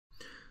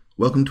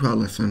Welcome to our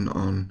lesson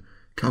on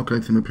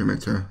calculating the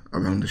perimeter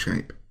around a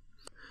shape.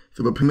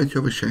 So the perimeter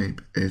of a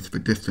shape is the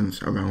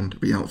distance around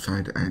the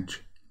outside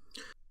edge.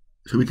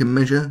 So we can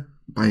measure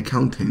by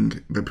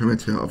counting the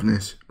perimeter of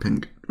this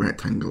pink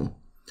rectangle.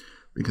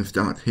 We can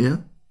start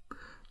here,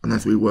 and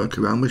as we work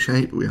around the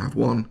shape we have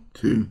 1,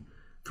 2,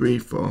 3,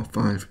 4,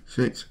 5,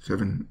 6,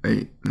 7,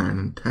 8, 9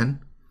 and 10,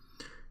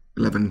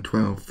 11,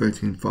 12,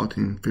 13,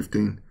 14,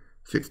 15,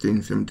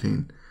 16,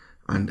 17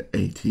 and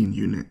 18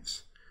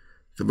 units.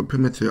 So the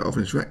perimeter of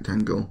this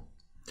rectangle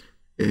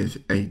is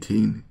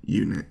 18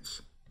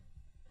 units.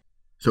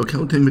 So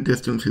counting the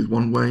distance is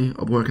one way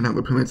of working out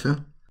the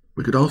perimeter.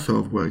 We could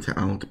also have worked it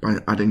out by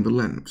adding the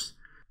lengths.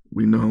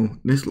 We know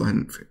this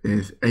length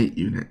is 8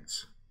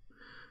 units,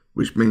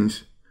 which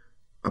means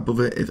above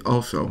it is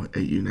also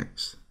 8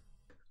 units.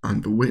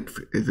 And the width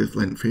is this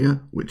length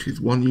here, which is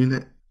 1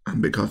 unit.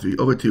 And because the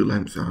other two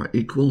lengths are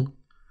equal,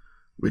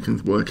 we can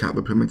work out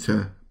the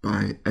perimeter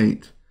by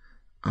 8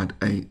 add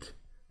 8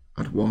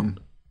 add 1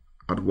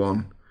 add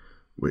 1,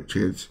 which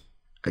is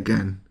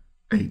again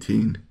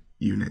 18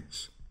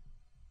 units.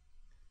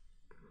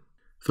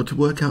 So to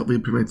work out the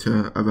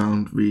perimeter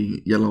around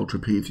the yellow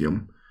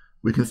trapezium,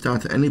 we can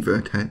start at any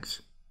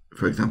vertex,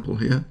 for example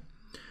here,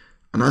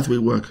 and as we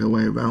work our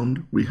way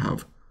around we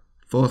have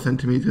 4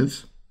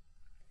 centimeters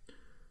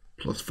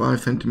plus 5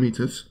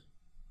 centimeters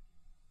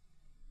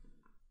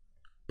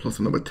plus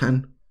another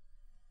 10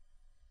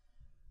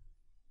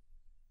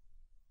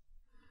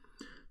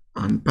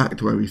 and back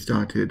to where we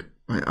started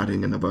by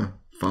adding another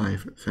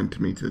 5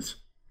 centimeters.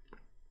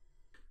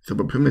 So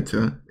the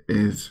perimeter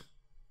is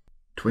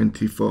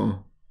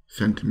 24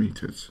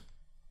 centimeters.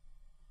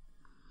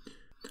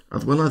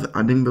 As well as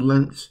adding the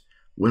lengths,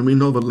 when we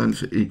know the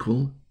lengths are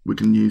equal, we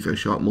can use a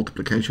short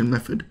multiplication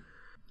method.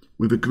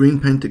 With a green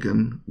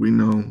pentagon, we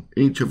know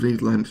each of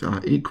these lengths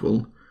are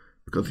equal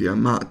because they are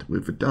marked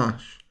with a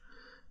dash.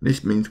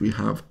 This means we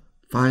have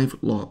 5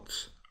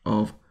 lots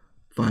of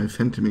 5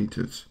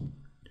 centimeters,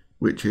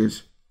 which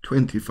is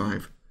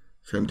 25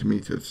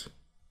 centimeters.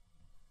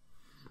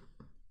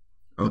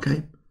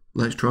 Okay,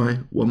 let's try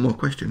one more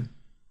question.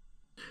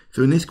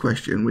 So in this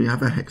question we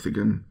have a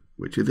hexagon,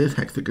 which is this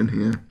hexagon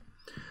here,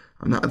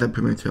 and that has a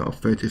perimeter of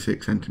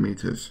 36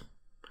 centimeters.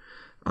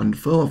 And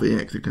 4 of the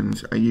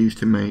hexagons are used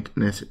to make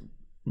this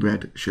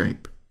red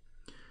shape.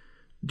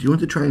 Do you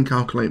want to try and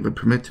calculate the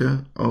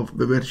perimeter of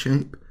the red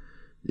shape?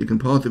 You can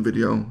pause the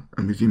video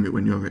and resume it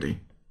when you're ready.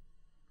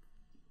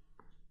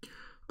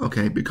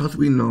 Okay, because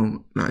we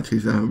know that it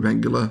is a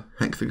regular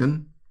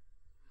hexagon,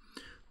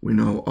 we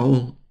know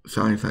all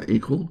sides are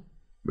equal,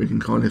 we can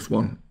call this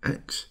one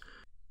x,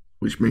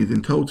 which means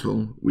in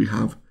total we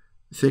have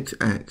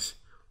 6x,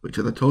 which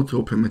is a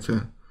total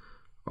perimeter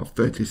of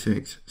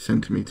 36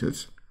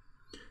 centimeters.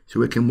 So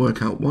we can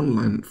work out one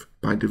length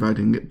by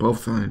dividing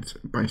both sides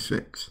by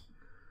 6.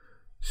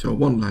 So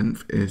one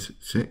length is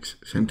 6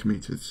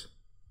 centimeters.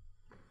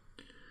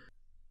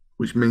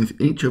 Which means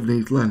each of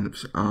these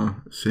lengths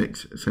are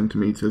 6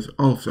 centimeters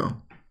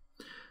also.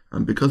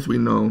 And because we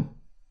know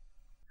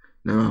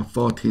there are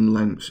 14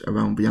 lengths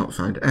around the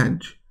outside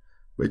edge,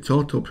 the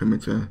total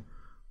perimeter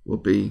will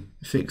be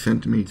 6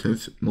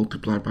 centimeters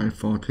multiplied by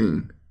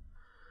 14.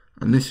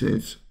 And this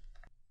is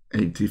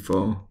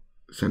 84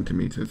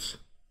 centimeters.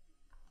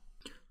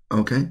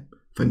 Okay,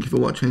 thank you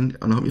for watching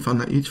and I hope you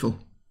found that useful.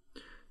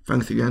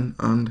 Thanks again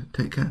and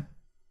take care.